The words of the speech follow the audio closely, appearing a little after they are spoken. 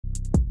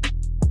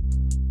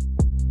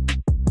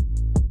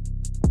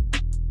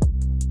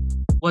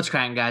What's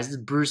cracking, guys? This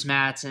is Bruce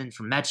Madsen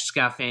from Metro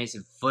Scout Fantasy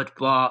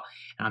Football,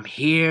 and I'm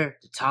here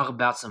to talk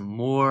about some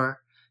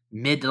more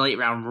mid to late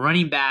round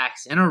running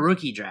backs in our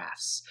rookie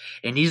drafts.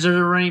 And these are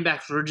the running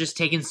backs we're just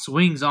taking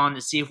swings on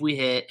to see if we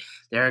hit.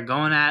 They're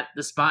going at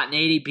the spot in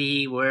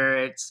ADP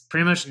where it's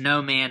pretty much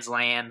no man's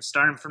land,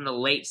 starting from the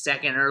late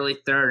second, early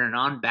third, and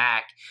on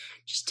back,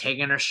 just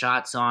taking our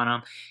shots on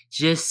them,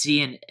 just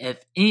seeing if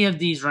any of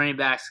these running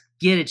backs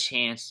get a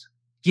chance,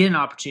 get an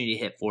opportunity to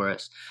hit for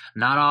us.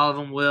 Not all of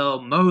them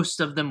will. Most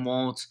of them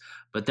won't.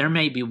 But there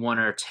may be one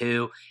or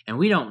two, and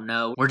we don't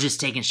know. We're just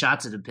taking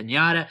shots at the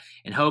pinata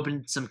and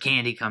hoping some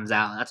candy comes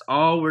out. That's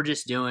all we're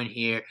just doing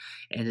here.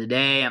 And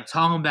today I'm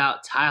talking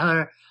about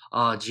Tyler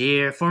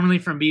Allgeier, formerly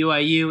from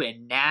BYU,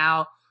 and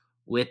now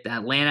with the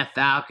Atlanta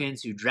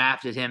Falcons, who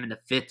drafted him in the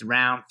 5th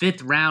round.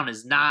 5th round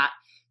is not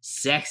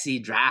sexy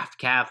draft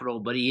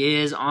capital, but he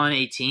is on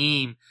a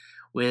team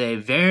with a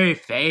very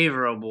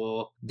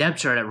favorable depth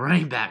chart at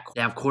running back.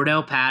 They have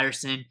Cordell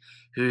Patterson,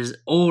 who's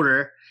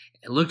older.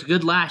 It looked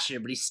good last year,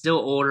 but he's still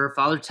older.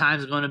 Father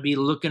Time's going to be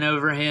looking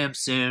over him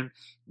soon.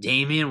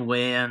 Damian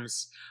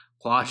Williams,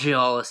 Quadri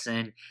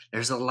Ollison.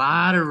 There's a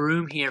lot of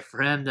room here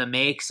for him to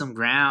make some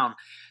ground,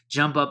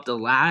 jump up the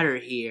ladder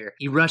here.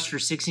 He rushed for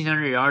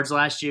 1,600 yards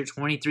last year,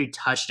 23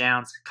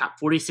 touchdowns, caught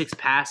 46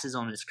 passes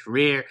on his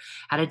career,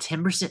 had a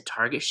 10%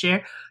 target share,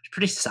 which is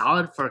pretty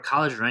solid for a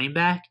college running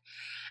back.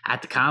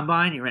 At the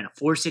combine, he ran a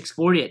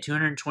 4.640 at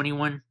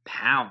 221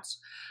 pounds.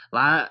 A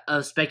lot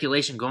of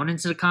speculation going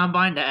into the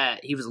combine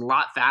that he was a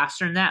lot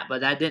faster than that,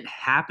 but that didn't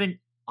happen.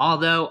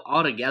 Although,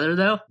 altogether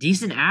though,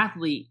 decent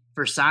athlete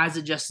for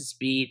size-adjusted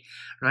speed,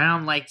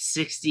 around like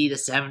 60 to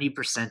 70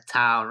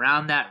 percentile,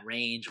 around that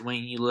range when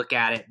you look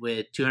at it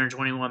with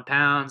 221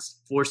 pounds,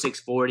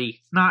 4.640.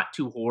 Not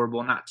too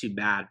horrible, not too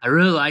bad. I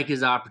really like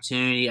his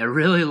opportunity. I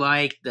really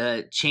like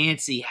the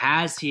chance he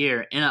has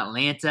here in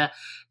Atlanta.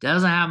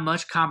 Doesn't have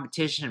much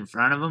competition in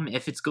front of him.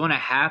 If it's going to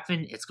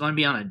happen, it's going to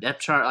be on a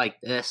depth chart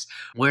like this,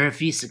 where if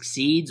he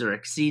succeeds or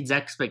exceeds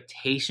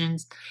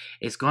expectations,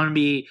 it's going to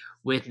be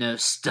with no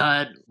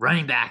stud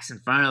running backs in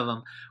front of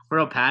him.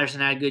 Cordell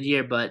Patterson had a good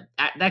year, but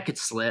that could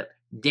slip.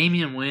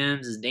 Damian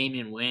Williams is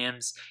Damian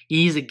Williams.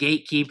 He's a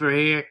gatekeeper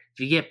here. If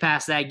you get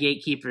past that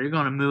gatekeeper, you're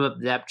going to move up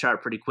the depth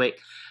chart pretty quick.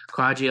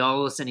 Quadri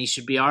Ollison, he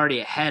should be already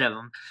ahead of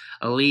him,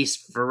 at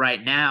least for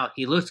right now.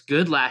 He looked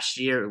good last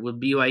year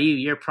with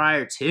BYU, year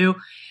prior too.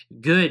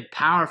 Good,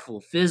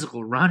 powerful,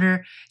 physical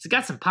runner. He's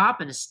got some pop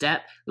in his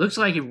step. Looks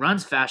like he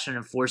runs faster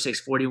than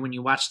 4.640 when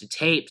you watch the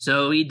tape.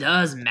 So he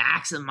does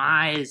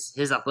maximize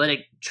his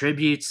athletic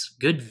attributes.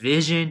 Good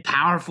vision,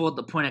 powerful at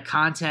the point of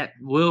contact,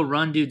 will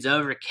run dudes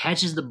over,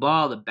 catches the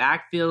ball, the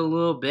backfield a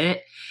little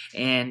bit.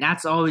 And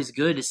that's always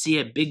good to see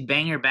a big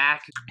banger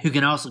back who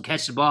can also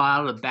catch the ball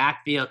out of the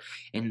backfield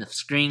in the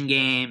screen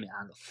game,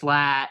 on the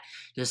flat,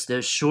 just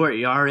those short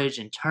yardage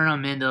and turn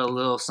them into a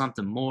little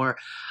something more.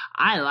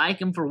 I like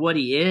him for what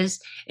he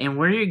is, and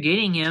where you're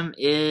getting him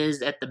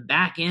is at the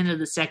back end of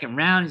the 2nd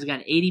round. He's got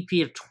an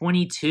ADP of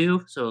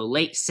 22, so a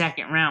late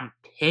 2nd round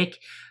pick.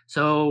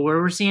 So where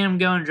we're seeing him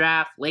go in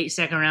draft, late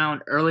 2nd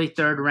round, early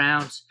 3rd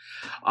rounds.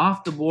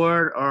 Off the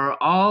board are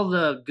all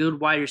the good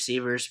wide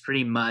receivers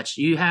pretty much.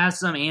 You have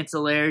some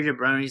ancillary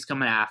jabronis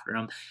coming after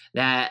him,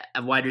 that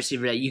a wide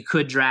receiver that you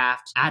could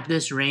draft at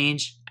this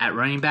range. At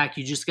running back,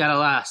 you just got a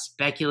lot of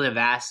speculative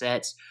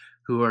assets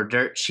who are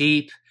dirt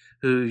cheap,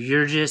 who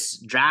you're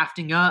just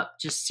drafting up,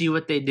 just see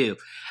what they do.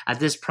 At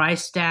this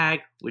price tag,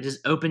 with his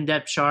open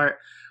depth chart,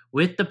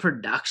 with the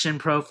production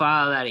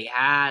profile that he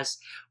has,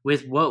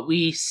 with what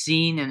we've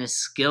seen in his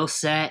skill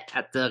set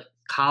at the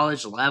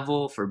college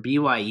level for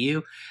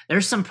BYU,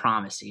 there's some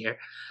promise here.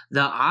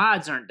 The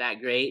odds aren't that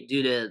great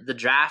due to the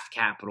draft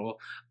capital,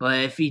 but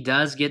if he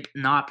does get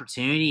an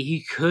opportunity,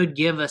 he could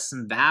give us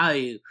some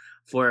value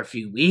for a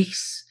few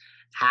weeks,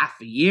 half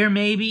a year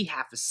maybe,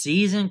 half a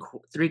season,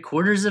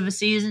 3/4 of a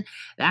season.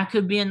 That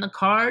could be in the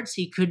cards.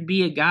 He could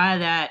be a guy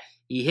that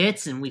he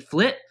hits and we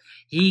flip.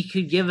 He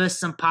could give us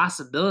some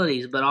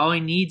possibilities, but all he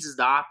needs is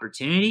the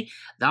opportunity.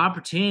 The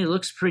opportunity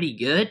looks pretty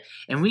good.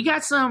 And we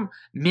got some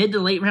mid to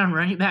late round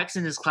running backs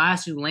in this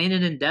class who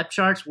landed in depth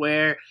charts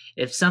where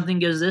if something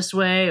goes this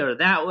way or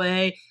that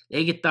way,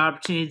 they get the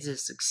opportunity to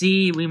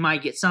succeed. We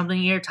might get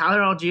something here.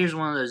 Tyler Allgeier is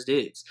one of those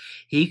dudes.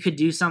 He could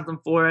do something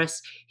for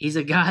us. He's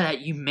a guy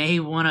that you may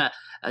want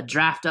to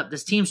draft up.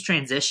 This team's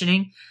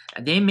transitioning.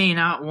 They may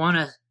not want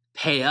to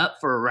pay up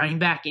for a running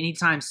back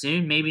anytime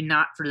soon, maybe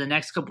not for the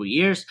next couple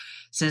years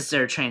since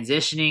they're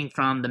transitioning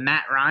from the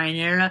Matt Ryan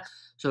era.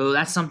 So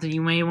that's something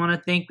you may want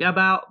to think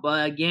about.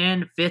 But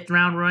again, 5th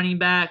round running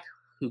back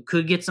who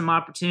could get some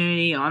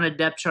opportunity on a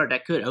depth chart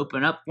that could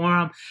open up for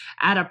him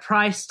at a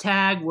price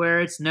tag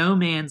where it's no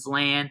man's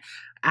land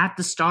at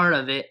the start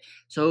of it.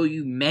 So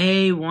you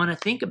may want to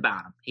think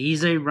about him.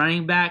 He's a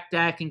running back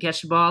that can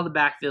catch the ball in the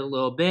backfield a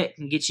little bit,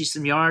 can get you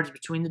some yards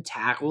between the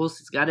tackles.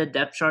 He's got a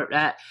depth chart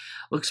that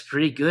looks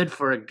pretty good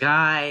for a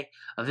guy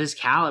of his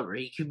caliber.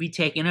 He could be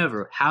taking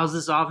over. How's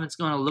this offense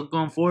going to look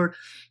going forward?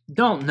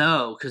 Don't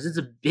know, because it's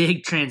a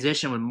big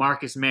transition with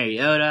Marcus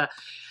Mariota.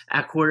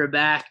 at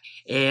quarterback,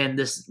 and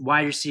this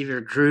wide receiver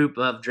group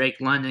of Drake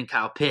London,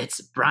 Kyle Pitts,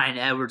 Brian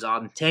Edwards,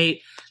 Auden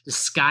Tate, the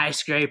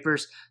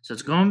skyscrapers. So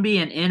it's going to be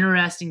an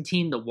interesting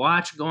team to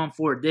watch going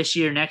forward this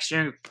year, next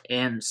year,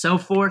 and so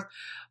forth.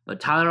 But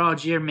Tyler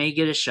Algier may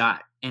get a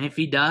shot. And if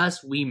he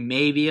does, we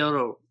may be able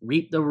to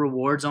reap the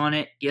rewards on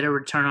it, get a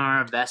return on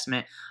our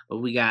investment, but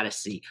we got to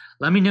see.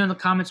 Let me know in the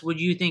comments what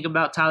you think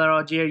about Tyler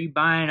Algier. Are you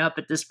buying up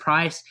at this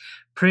price?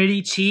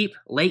 Pretty cheap,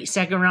 late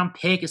second-round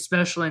pick,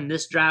 especially in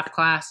this draft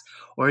class,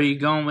 or are you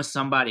going with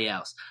somebody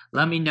else?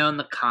 Let me know in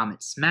the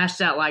comments. Smash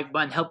that like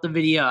button, help the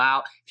video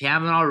out. If you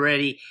haven't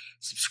already,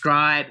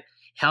 subscribe.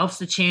 Helps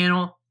the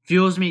channel,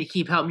 fuels me to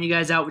keep helping you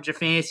guys out with your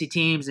fantasy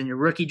teams and your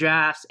rookie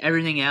drafts,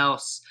 everything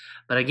else.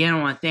 But again,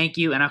 I want to thank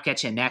you, and I'll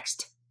catch you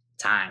next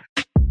time.